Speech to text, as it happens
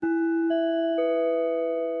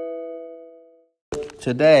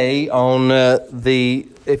today on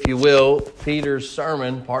if you will, Peter's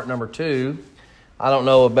sermon, part number 2. I don't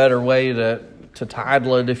know a better way to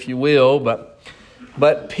title it, if you will,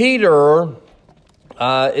 but Peter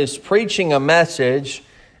is preaching a message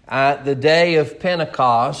at the day of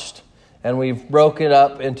Pentecost, and we've broken it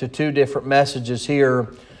up into 2 different messages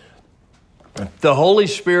here. The Holy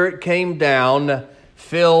Spirit came down,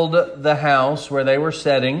 filled the house where they were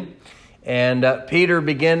sitting, and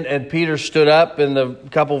Peter stood up in the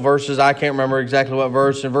couple verses. I can't remember exactly what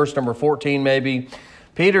verse. In verse number 14 maybe,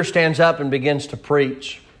 Peter stands up and begins to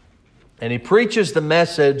preach. And he preaches the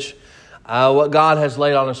message, what God has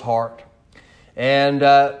laid on his heart. And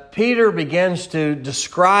Peter begins to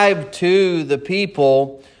describe to the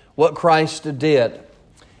people what Christ did.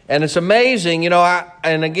 And it's amazing,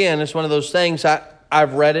 and again, it's one of those things,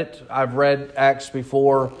 I've read it. I've read Acts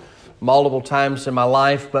before multiple times in my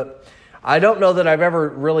life, but I don't know that I've ever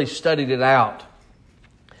really studied it out.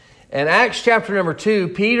 In Acts chapter number 2,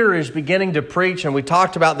 Peter is beginning to preach, and we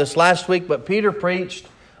talked about this last week, but Peter preached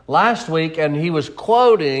last week, and he was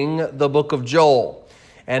quoting the book of Joel.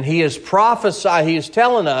 And he is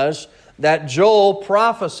telling us that Joel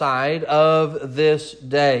prophesied of this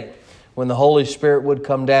day when the Holy Spirit would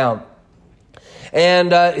come down.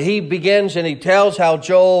 And he begins and he tells how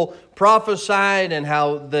Joel prophesied and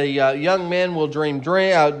how the young men will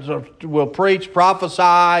will preach,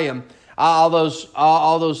 prophesy, and all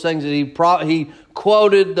those things that he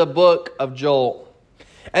quoted the book of Joel.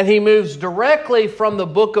 And he moves directly from the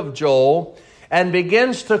book of Joel and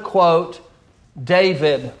begins to quote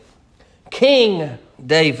David, King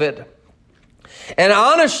David. And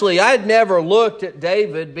honestly, I'd never looked at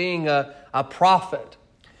David being a prophet.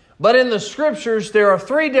 But in the Scriptures, there are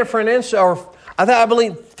 3 different I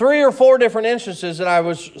believe 3 or 4 different instances that I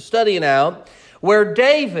was studying out where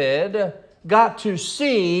David got to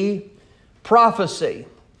see prophecy.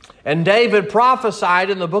 And David prophesied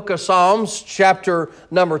in the book of Psalms, chapter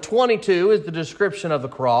number 22 is the description of the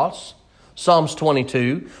cross. Psalms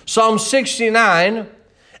 22, Psalm 69,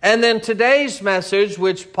 and then today's message,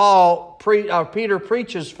 which Peter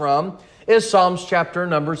preaches from, is Psalms chapter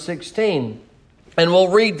number 16. And we'll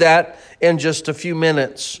read that in just a few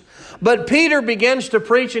minutes. But Peter begins to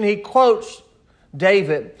preach and he quotes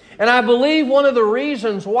David. And I believe one of the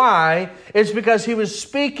reasons why is because he was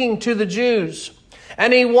speaking to the Jews.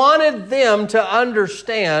 And he wanted them to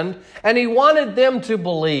understand and he wanted them to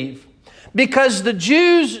believe. Because the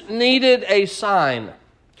Jews needed a sign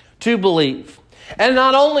to believe. And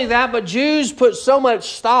not only that, but Jews put so much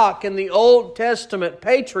stock in the Old Testament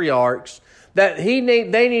patriarchs that they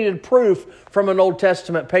needed proof from an Old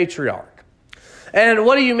Testament patriarch. And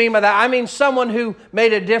what do you mean by that? I mean someone who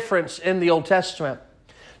made a difference in the Old Testament.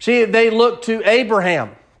 See, they looked to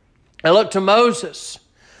Abraham. They looked to Moses.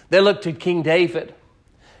 They looked to King David.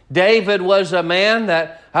 David was a man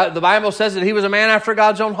that, the Bible says that he was a man after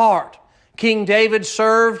God's own heart. King David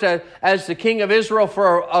served as the king of Israel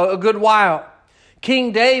for a good while.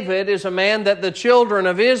 King David is a man that the children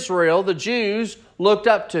of Israel, the Jews, looked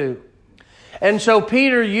up to. And so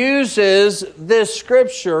Peter uses this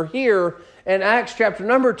scripture here in Acts chapter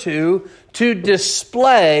number 2 to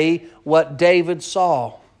display what David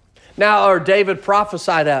saw. Or David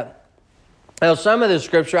prophesied of. Now, some of this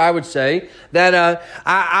scripture, I would say that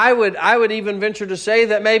I would even venture to say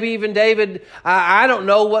that maybe even David, I don't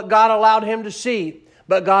know what God allowed him to see,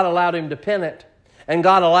 but God allowed him to pen it. And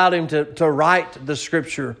God allowed him to write the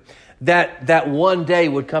scripture that one day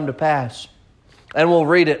would come to pass. And we'll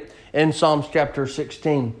read it in Psalms chapter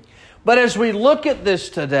 16. But as we look at this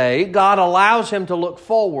today, God allows him to look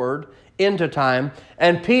forward into time,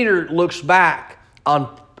 and Peter looks back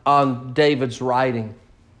on David's writing.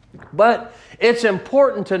 But it's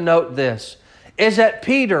important to note this, is that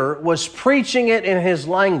Peter was preaching it in his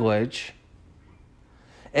language,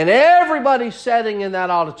 and everybody sitting in that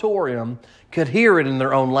auditorium could hear it in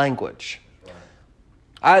their own language.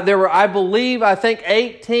 There were, I think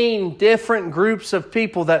 18 different groups of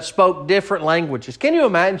people that spoke different languages. Can you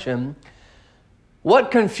imagine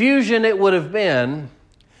what confusion it would have been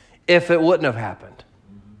if it wouldn't have happened?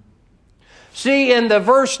 See, in the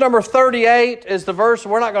verse number 38 is the verse,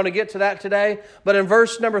 we're not going to get to that today, but in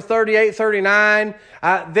verse number 38, 39,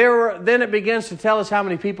 then it begins to tell us how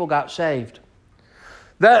many people got saved.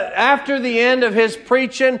 That after the end of his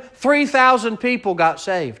preaching, 3,000 people got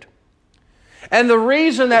saved. And the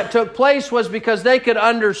reason that took place was because they could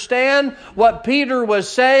understand what Peter was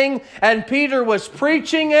saying, and Peter was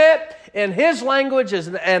preaching it in his language,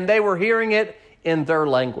 and they were hearing it in their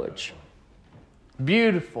language.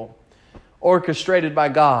 Beautiful. Orchestrated by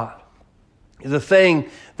God. the thing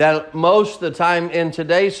that most of the time in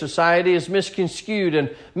today's society is misconstrued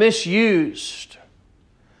and misused.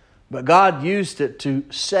 But God used it to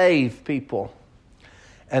save people.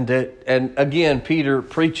 And again, Peter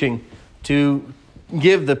preaching to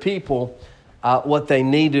give the people what they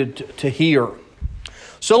needed to hear.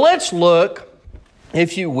 So let's look,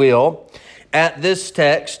 if you will, at this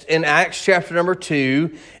text in Acts chapter number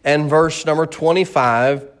 2 and verse number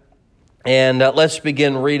 25. And let's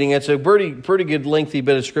begin reading. It's a pretty good lengthy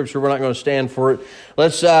bit of scripture. We're not going to stand for it.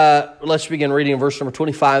 Let's begin reading in verse number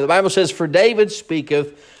 25. The Bible says, "For David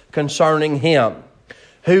speaketh concerning him."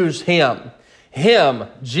 Who's him? Him,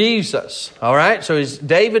 Jesus. All right? So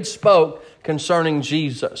David spoke concerning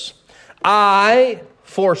Jesus. "I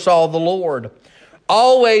foresaw the Lord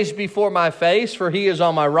always before my face, for he is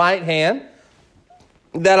on my right hand,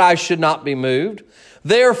 that I should not be moved.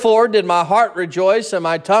 Therefore did my heart rejoice, and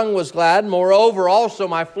my tongue was glad. Moreover, also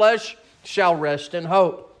my flesh shall rest in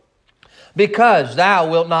hope. Because thou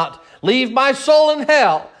wilt not leave my soul in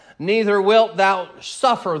hell, neither wilt thou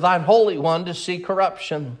suffer thine Holy One to see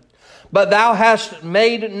corruption. But thou hast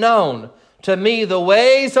made known to me the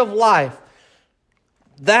ways of life.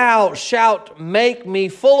 Thou shalt make me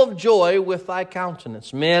full of joy with thy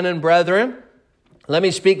countenance. Men and brethren, let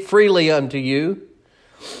me speak freely unto you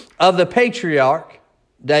of the patriarch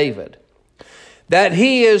David, that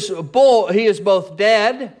he is both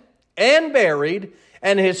dead and buried,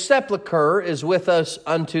 and his sepulchre is with us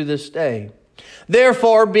unto this day.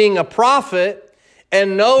 Therefore, being a prophet,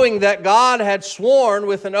 and knowing that God had sworn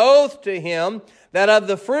with an oath to him that of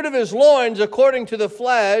the fruit of his loins, according to the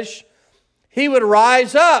flesh, he would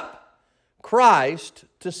rise up Christ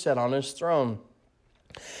to sit on his throne.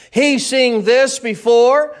 He, seeing this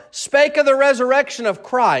before, spake of the resurrection of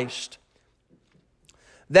Christ,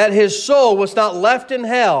 that his soul was not left in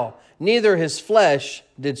hell, neither his flesh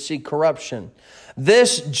did see corruption.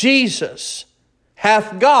 This Jesus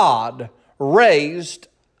hath God raised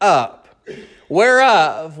up,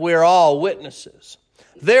 whereof we are all witnesses.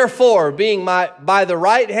 Therefore, being by the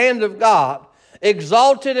right hand of God,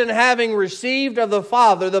 exalted and having received of the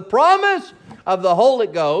Father the promise of the Holy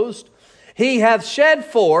Ghost, he hath shed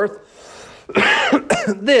forth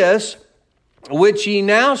this which ye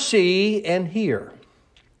now see and hear.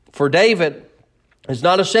 For David is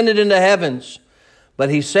not ascended into heavens, but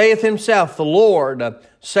he saith himself, the Lord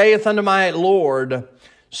saith unto my Lord,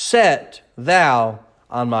 set thou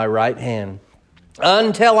on my right hand,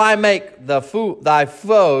 until I make thy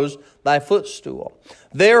foes thy footstool.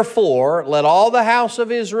 Therefore, let all the house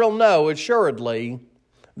of Israel know assuredly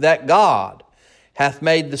that God hath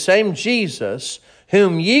made the same Jesus,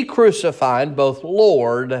 whom ye crucified, both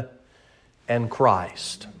Lord and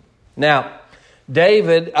Christ. Now,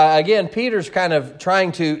 David, again, Peter's kind of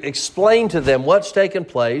trying to explain to them what's taken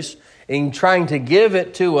place and trying to give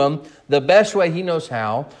it to them the best way he knows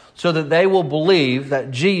how, so that they will believe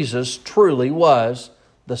that Jesus truly was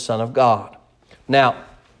the Son of God. Now,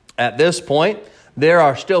 at this point, there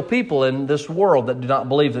are still people in this world that do not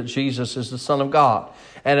believe that Jesus is the Son of God.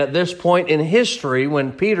 And at this point in history,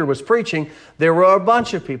 when Peter was preaching, there were a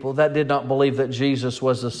bunch of people that did not believe that Jesus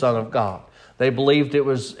was the Son of God. They believed it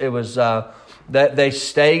was that they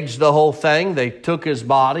staged the whole thing. They took his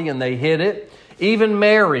body and they hid it. Even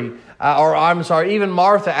even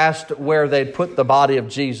Martha asked where they'd put the body of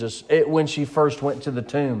Jesus when she first went to the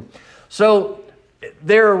tomb. So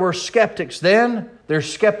there were skeptics then,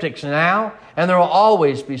 there's skeptics now, and there will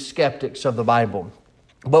always be skeptics of the Bible.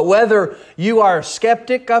 But whether you are a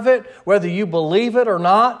skeptic of it, whether you believe it or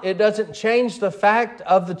not, it doesn't change the fact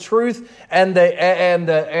of the truth and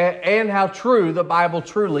how true the Bible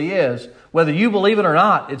truly is. Whether you believe it or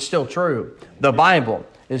not, it's still true. The Bible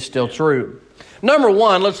is still true. Number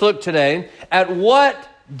one, let's look today at what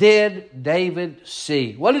did David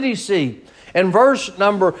see? What did he see? In verse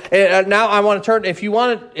number, now I want to turn, if you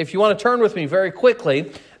want to turn with me very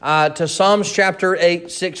quickly to Psalms chapter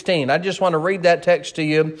 8:16. I just want to read that text to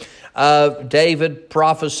you of David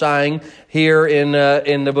prophesying here in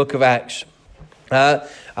the book of Acts.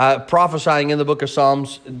 Prophesying in the book of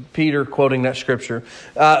Psalms, Peter quoting that scripture.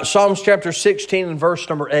 Psalms chapter 16 and verse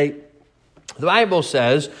number 8. The Bible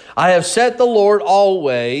says, I have set the Lord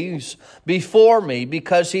always before me,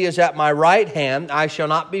 because he is at my right hand, I shall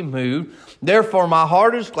not be moved. Therefore my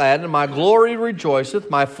heart is glad, and my glory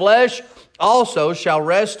rejoiceth. My flesh also shall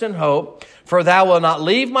rest in hope. For thou wilt not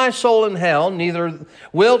leave my soul in hell, neither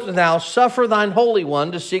wilt thou suffer thine Holy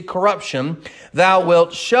One to see corruption. Thou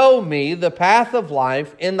wilt show me the path of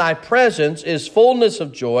life. In thy presence is fullness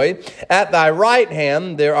of joy. At thy right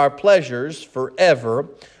hand there are pleasures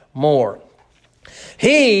forevermore.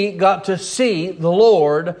 He got to see the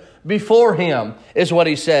Lord before him, is what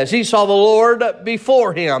he says. He saw the Lord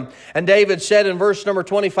before him. And David said in verse number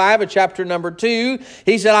 25 of chapter number 2,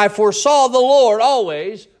 he said, I foresaw the Lord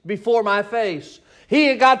always before my face.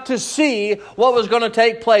 He got to see what was going to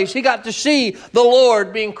take place. He got to see the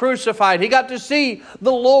Lord being crucified. He got to see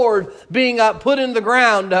the Lord being put in the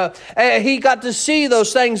ground. He got to see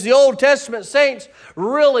those things. The Old Testament saints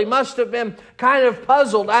really must have been kind of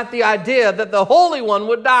puzzled at the idea that the Holy One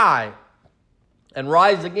would die and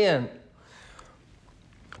rise again.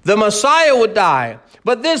 The Messiah would die.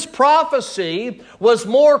 But this prophecy was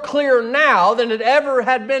more clear now than it ever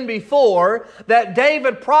had been before, that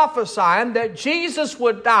David prophesied that Jesus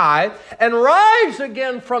would die and rise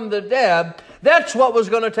again from the dead. That's what was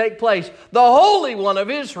going to take place. The Holy One of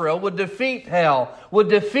Israel would defeat hell, would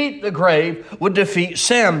defeat the grave, would defeat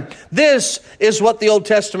sin. This is what the Old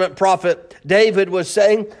Testament prophet David was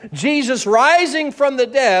saying. Jesus rising from the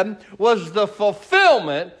dead was the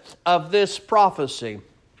fulfillment of this prophecy.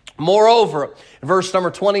 Moreover, verse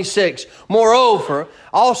number 26, moreover,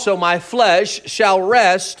 also my flesh shall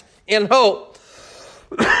rest in hope.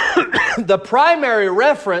 The primary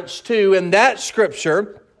reference to in that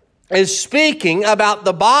scripture is speaking about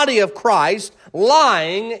the body of Christ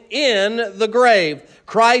lying in the grave.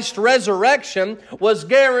 Christ's resurrection was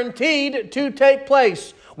guaranteed to take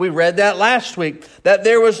place. We read that last week, that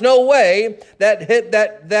there was no way that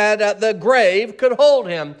the grave could hold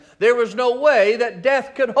him. There was no way that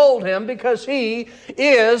death could hold him because he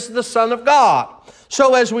is the Son of God.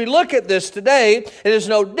 So as we look at this today, it is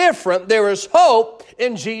no different. There is hope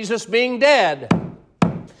in Jesus being dead.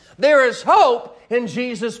 There is hope in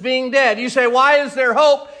Jesus being dead. You say, why is there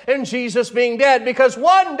hope in Jesus being dead? Because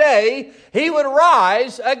one day he would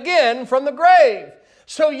rise again from the grave.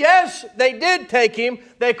 So yes, they did take him.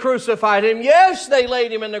 They crucified him. Yes, they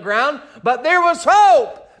laid him in the ground. But there was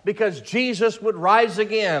hope because Jesus would rise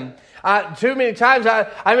again. Too many times,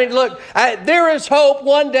 there is hope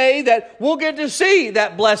one day that we'll get to see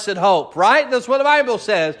that blessed hope, right? That's what the Bible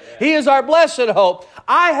says. He is our blessed hope.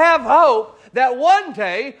 I have hope that one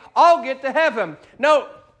day I'll get to heaven. No,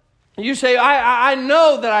 you say, I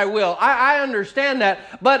know that I will. I understand that.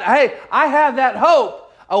 But hey, I have that hope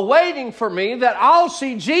awaiting for me that I'll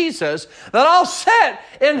see Jesus, that I'll sit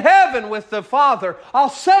in heaven with the Father. I'll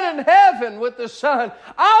sit in heaven with the Son.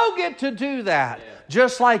 I'll get to do that. Yeah.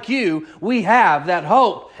 Just like you, we have that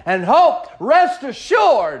hope. And hope, rest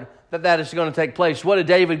assured that is going to take place. What did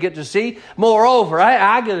David get to see? Moreover,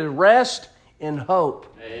 I get to rest in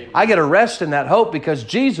hope. Amen. I get to rest in that hope because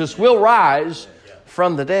Jesus will rise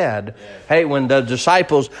from the dead. Yeah. Hey, when the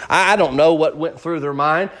disciples, I don't know what went through their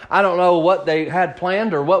mind. I don't know what they had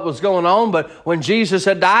planned or what was going on, but when Jesus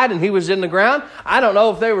had died and he was in the ground, I don't know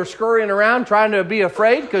if they were scurrying around trying to be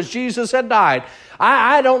afraid because Jesus had died.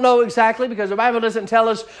 I don't know exactly because the Bible doesn't tell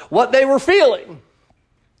us what they were feeling.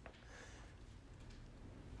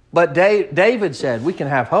 But David said we can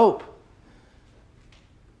have hope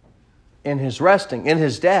in his resting, in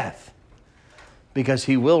his death, because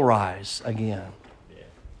he will rise again.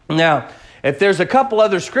 Now, if there's a couple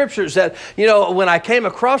other scriptures that, when I came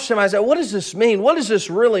across them, I said, what does this mean? What does this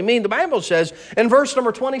really mean? The Bible says in verse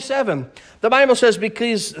number 27, the Bible says,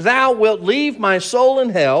 because thou wilt leave my soul in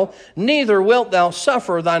hell, neither wilt thou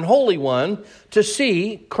suffer thine Holy One to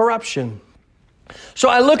see corruption. So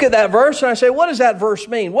I look at that verse and I say, what does that verse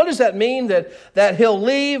mean? What does that mean that he'll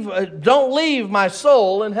don't leave my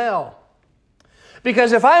soul in hell?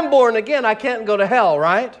 Because if I'm born again, I can't go to hell,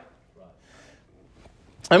 right?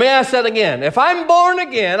 Let me ask that again. If I'm born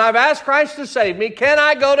again, I've asked Christ to save me, can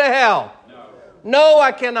I go to hell? No,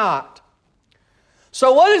 I cannot.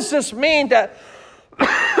 So what does this mean that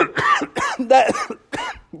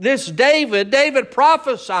this David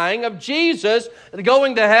prophesying of Jesus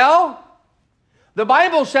going to hell? The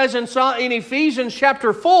Bible says in Ephesians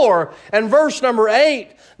chapter 4 and verse number 8,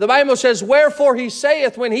 the Bible says, wherefore he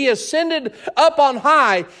saith, when he ascended up on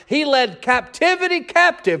high, he led captivity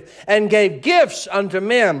captive and gave gifts unto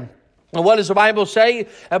men. And what does the Bible say?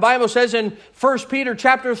 The Bible says in 1 Peter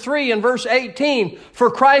chapter 3 and verse 18, for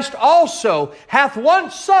Christ also hath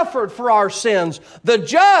once suffered for our sins, the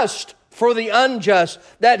just for the unjust,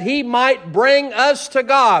 that he might bring us to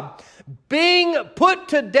God, being put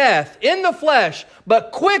to death in the flesh,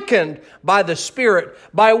 but quickened by the Spirit,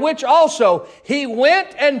 by which also he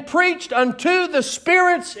went and preached unto the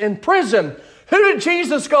spirits in prison. Who did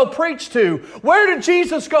Jesus go preach to? Where did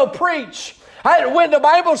Jesus go preach? When the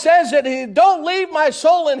Bible says that don't leave my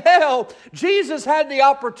soul in hell, Jesus had the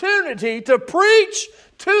opportunity to preach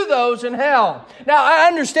to those in hell. Now, I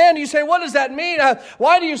understand you say, what does that mean?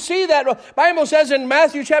 Why do you see that? The Bible says in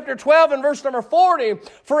Matthew chapter 12 and verse number 40,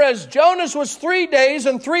 for as Jonas was 3 days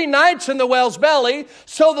and 3 nights in the whale's belly,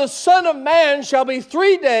 so the Son of Man shall be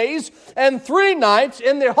 3 days and 3 nights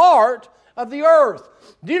in the heart of the earth.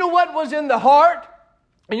 Do you know what was in the heart?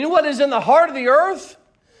 And you know what is in the heart of the earth?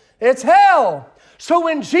 It's hell. So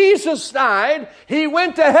when Jesus died, He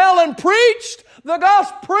went to hell and preached the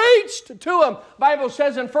gospel, preached to him. The Bible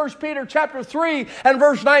says in 1 Peter chapter 3 and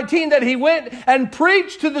verse 19 that He went and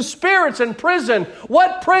preached to the spirits in prison.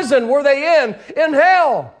 What prison were they in? In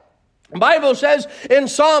hell. The Bible says in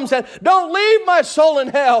Psalms that don't leave my soul in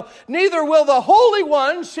hell, neither will the Holy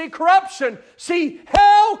One see corruption. See,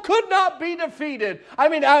 hell could not be defeated. I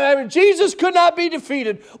mean, Jesus could not be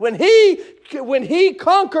defeated. When he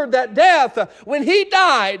conquered that death, when He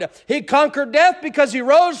died, He conquered death because He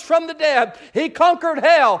rose from the dead. He conquered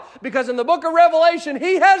hell because in the book of Revelation,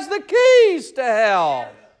 He has the keys to hell.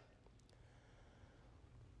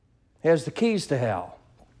 He has the keys to hell.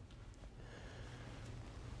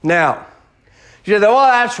 Now, you say, well,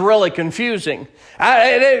 that's really confusing.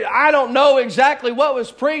 I don't know exactly what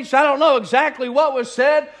was preached. I don't know exactly what was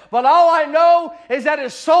said. But all I know is that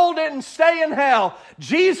His soul didn't stay in hell.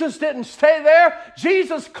 Jesus didn't stay there.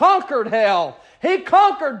 Jesus conquered hell. He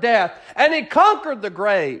conquered death. And He conquered the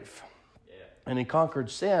grave. And He conquered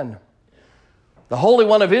sin. The Holy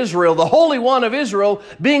One of Israel. The Holy One of Israel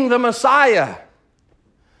being the Messiah.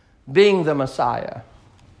 Being the Messiah.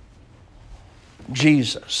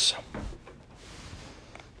 Jesus.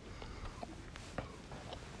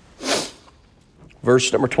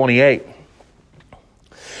 Verse number 28.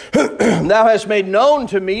 Thou hast made known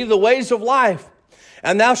to me the ways of life,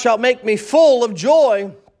 and Thou shalt make me full of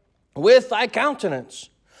joy with Thy countenance.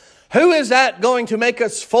 Who is that going to make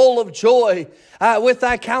us full of joy with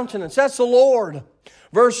Thy countenance? That's the Lord.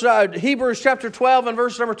 Hebrews chapter 12 and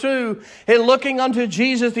verse number 2, in looking unto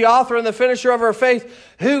Jesus, the author and the finisher of our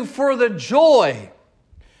faith, who for the joy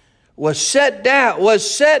was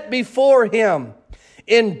set before Him,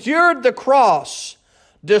 endured the cross,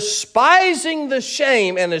 despising the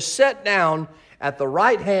shame, and is set down at the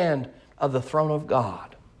right hand of the throne of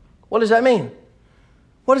God. What does that mean?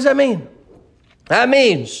 What does that mean? That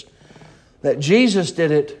means that Jesus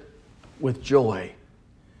did it with joy.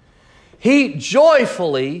 He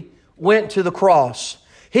joyfully went to the cross.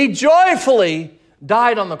 He joyfully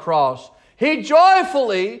died on the cross. He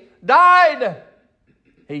joyfully died.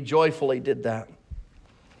 He joyfully did that.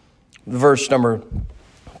 Verse number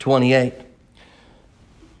 28.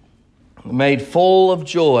 Made full of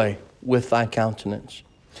joy with Thy countenance.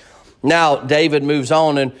 Now, David moves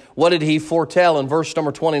on, and what did he foretell in verse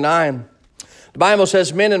number 29? The Bible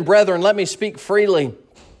says, men and brethren, let me speak freely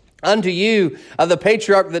unto you of the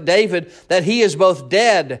patriarch that David, that he is both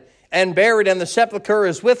dead and buried, and the sepulchre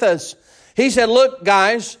is with us. He said, look,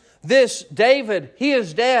 guys, this David, he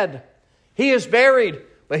is dead. He is buried,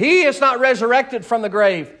 but he is not resurrected from the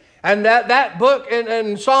grave. And that book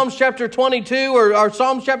in Psalms chapter 22 or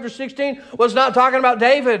Psalms chapter 16 was not talking about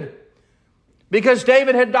David, because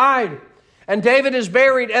David had died. And David is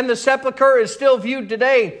buried, and the sepulchre is still viewed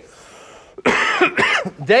today.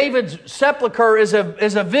 David's sepulchre is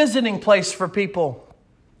a visiting place for people.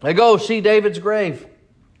 They go see David's grave,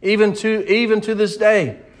 even to this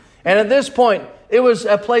day. And at this point, it was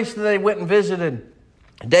a place that they went and visited,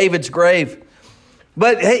 David's grave.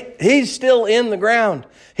 But he's still in the ground.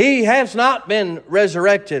 He has not been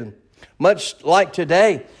resurrected, much like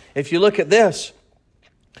today. If you look at this,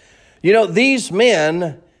 you know, these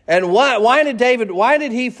men. And why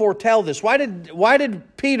did he foretell this? Why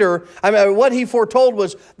did Peter, what he foretold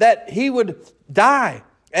was that he would die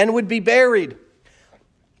and would be buried.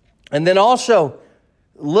 And then also,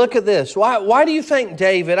 look at this. Why do you think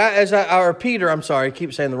David, Peter, I'm sorry, I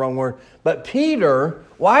keep saying the wrong word. But Peter,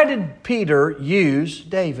 why did Peter use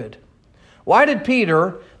David? Why did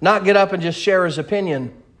Peter not get up and just share his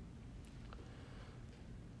opinion?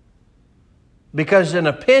 Because an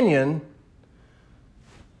opinion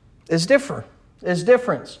is different. Is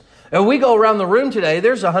difference. And we go around the room today,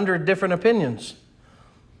 there's 100 different opinions.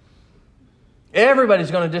 Everybody's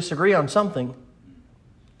going to disagree on something.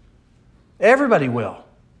 Everybody will.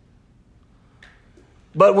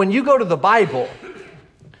 But when you go to the Bible,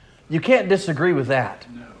 you can't disagree with that.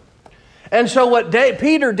 No. And so what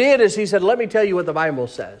Peter did is he said, let me tell you what the Bible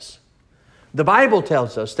says. The Bible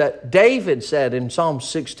tells us that David said in Psalm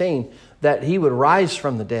 16 that he would rise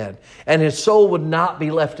from the dead and his soul would not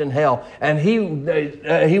be left in hell, and he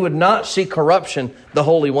would not see corruption, the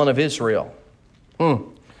Holy One of Israel.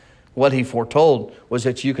 What he foretold was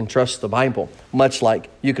that you can trust the Bible, much like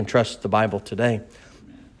you can trust the Bible today.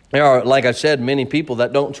 There are, like I said, many people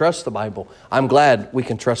that don't trust the Bible. I'm glad we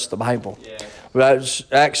can trust the Bible.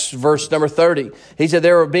 Acts verse number 30. He said,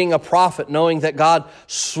 there being a prophet, knowing that God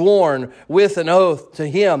sworn with an oath to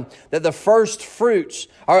him that the first fruits,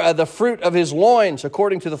 or the fruit of his loins,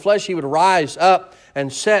 according to the flesh, he would rise up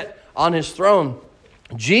and sit on his throne.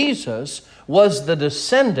 Jesus was the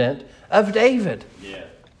descendant of David. Yeah.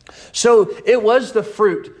 So it was the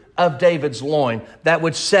fruit of David's loin that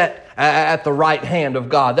would sit at the right hand of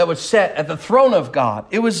God, that would sit at the throne of God.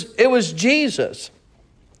 It was Jesus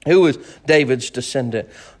who was David's descendant.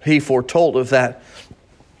 He foretold of that.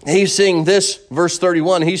 He's seeing this, verse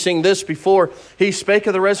 31, he's seeing this before he spake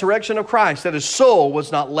of the resurrection of Christ, that his soul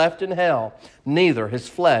was not left in hell, neither his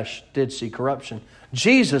flesh did see corruption.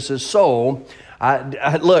 Jesus' soul,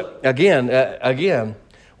 look, again,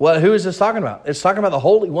 who is this talking about? It's talking about the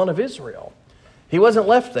Holy One of Israel. He wasn't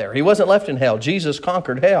left there. He wasn't left in hell. Jesus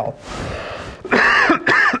conquered hell.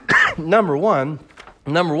 Number one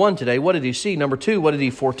today, what did he see? Number two, what did he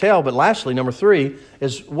foretell? But lastly, number three,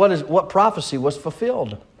 is what prophecy was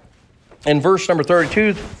fulfilled? In verse number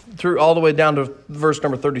 32 through all the way down to verse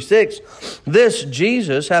number 36, this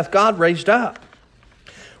Jesus hath God raised up,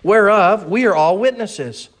 whereof we are all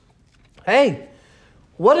witnesses. Hey,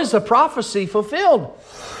 what is the prophecy fulfilled?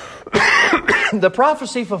 The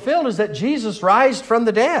prophecy fulfilled is that Jesus rised from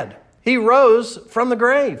the dead. He rose from the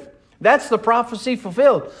grave. That's the prophecy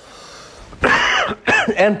fulfilled.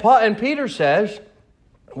 And Peter says,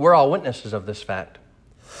 we're all witnesses of this fact.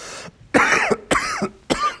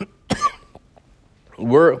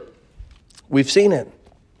 We've seen it.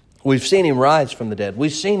 We've seen him rise from the dead.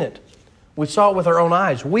 We've seen it. We saw it with our own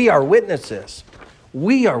eyes. We are witnesses.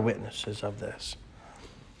 We are witnesses of this.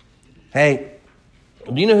 Hey,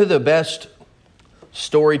 do you know who the best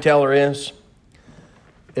storyteller is?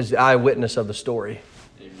 Is the eyewitness of the story.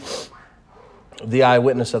 The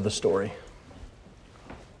eyewitness of the story.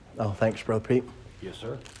 Oh, thanks, Brother Pete. Yes,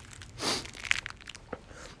 sir.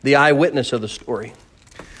 The eyewitness of the story.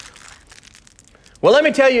 Well, let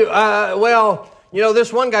me tell you,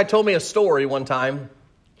 this one guy told me a story one time.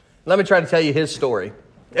 Let me try to tell you his story.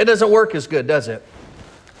 It doesn't work as good, does it?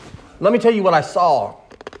 Let me tell you what I saw.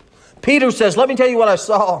 Peter says, let me tell you what I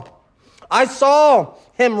saw. I saw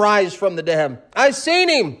him rise from the dead. I seen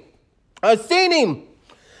him.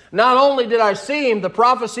 Not only did I see him, the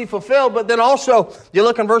prophecy fulfilled, but then also, you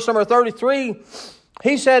look in verse number 33,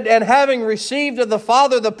 he said, and having received of the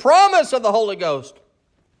Father the promise of the Holy Ghost,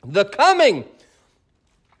 the coming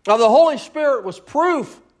of the Holy Spirit was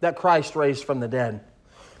proof that Christ raised from the dead.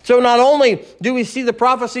 So not only do we see the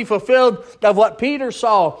prophecy fulfilled of what Peter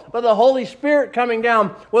saw, but the Holy Spirit coming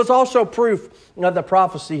down was also proof that the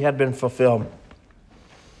prophecy had been fulfilled.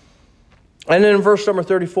 And then in verse number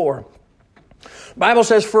 34, the Bible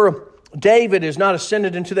says, for David is not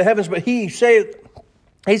ascended into the heavens, but he saith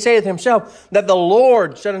himself, that the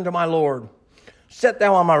Lord said unto my Lord, sit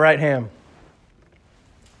thou on my right hand.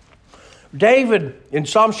 David, in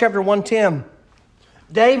Psalms chapter 110,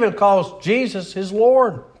 David calls Jesus his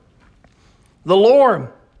Lord. The Lord.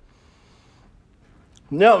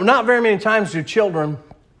 No, not very many times do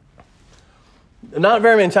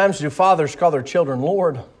fathers call their children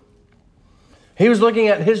Lord. He was looking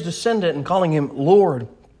at his descendant and calling him Lord.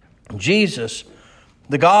 Jesus,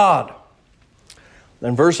 the God.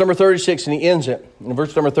 Then verse number 36, and he ends it. In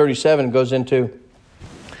verse number 37, it goes into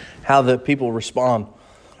how the people respond.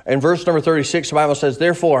 In verse number 36, the Bible says,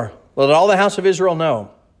 therefore, let all the house of Israel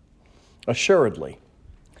know, assuredly,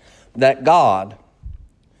 that God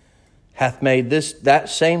hath made that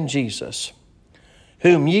same Jesus,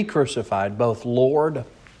 whom ye crucified, both Lord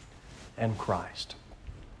and Christ.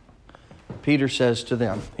 Peter says to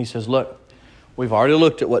them, he says, look, we've already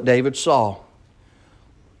looked at what David saw.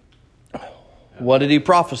 What did he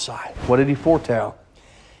prophesy? What did he foretell?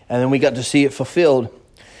 And then we got to see it fulfilled.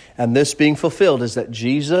 And this being fulfilled is that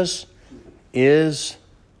Jesus is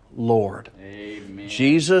Lord. Amen.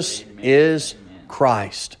 Jesus is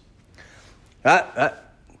Christ.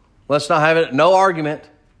 Let's not have it. No argument.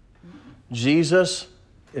 Jesus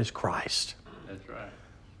is Christ. That's right.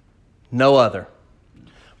 No other.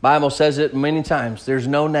 Bible says it many times. There's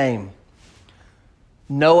no name.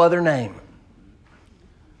 No other name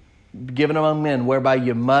given among men whereby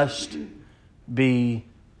you must be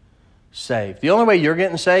saved. The only way you're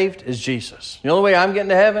getting saved is Jesus. The only way I'm getting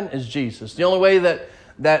to heaven is Jesus. The only way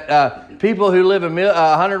that people who live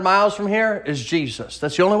 100 miles from here is Jesus.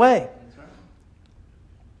 That's the only way.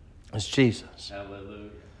 It's Jesus.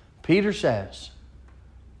 Hallelujah. Peter says,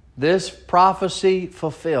 this prophecy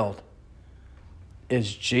fulfilled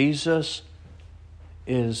is Jesus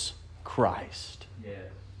is Christ. Yes.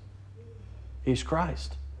 He's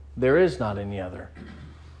Christ. There is not any other.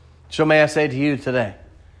 So may I say to you today,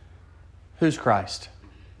 who's Christ?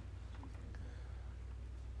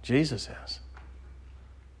 Jesus is.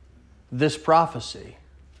 This prophecy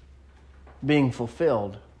being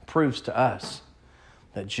fulfilled proves to us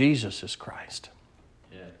that Jesus is Christ.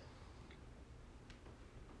 Yes.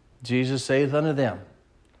 Jesus saith unto them,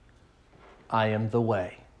 I am the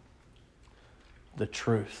way, the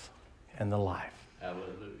truth, and the life. Hallelujah.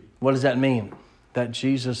 What does that mean? That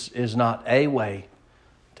Jesus is not a way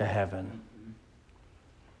to heaven.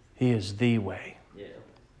 He is the way. Yeah.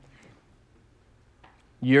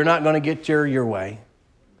 You're not going to get your way,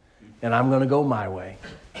 and I'm going to go my way,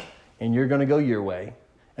 and you're going to go your way,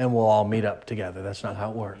 and we'll all meet up together. That's not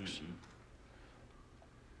how it works.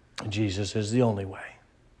 Jesus is the only way.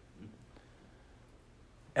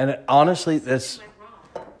 And honestly,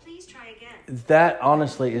 Please try again. that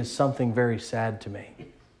honestly is something very sad to me.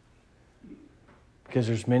 Because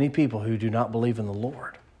there's many people who do not believe in the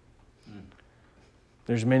Lord.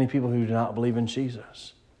 There's many people who do not believe in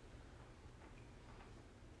Jesus.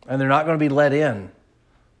 And they're not going to be let in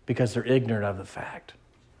because they're ignorant of the fact.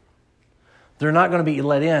 They're not going to be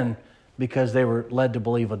let in because they were led to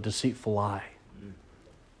believe a deceitful lie.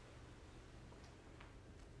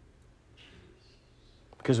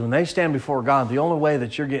 Because when they stand before God, the only way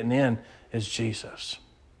that you're getting in is Jesus.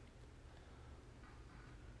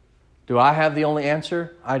 Do I have the only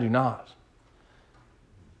answer? I do not.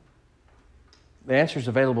 The answer is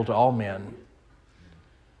available to all men.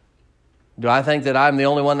 Do I think that I'm the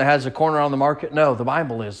only one that has a corner on the market? No, the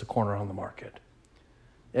Bible is the corner on the market.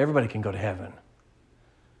 Everybody can go to heaven.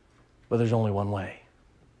 But there's only one way.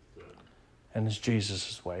 And it's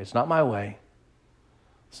Jesus' way. It's not my way.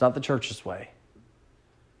 It's not the church's way.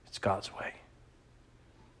 It's God's way.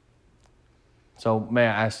 So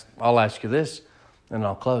I'll ask you this, and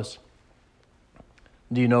I'll close.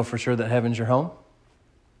 Do you know for sure that heaven's your home?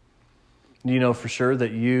 Do you know for sure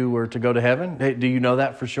that you were to go to heaven? Do you know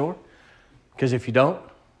that for sure? Because if you don't,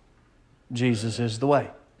 Jesus is the way.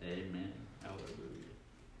 Amen. Hallelujah.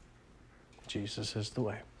 Jesus is the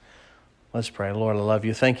way. Let's pray. Lord, I love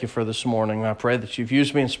you. Thank you for this morning. I pray that you've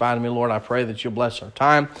used me in spite of me, Lord. I pray that you'll bless our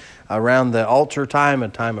time around the altar time, a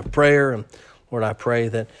time of prayer. And Lord, I pray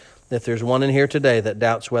that if there's one in here today that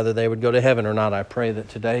doubts whether they would go to heaven or not, I pray that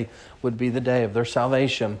today would be the day of their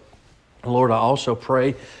salvation. Lord, I also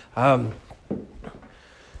pray and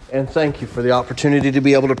thank you for the opportunity to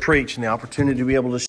be able to preach and the opportunity to be able to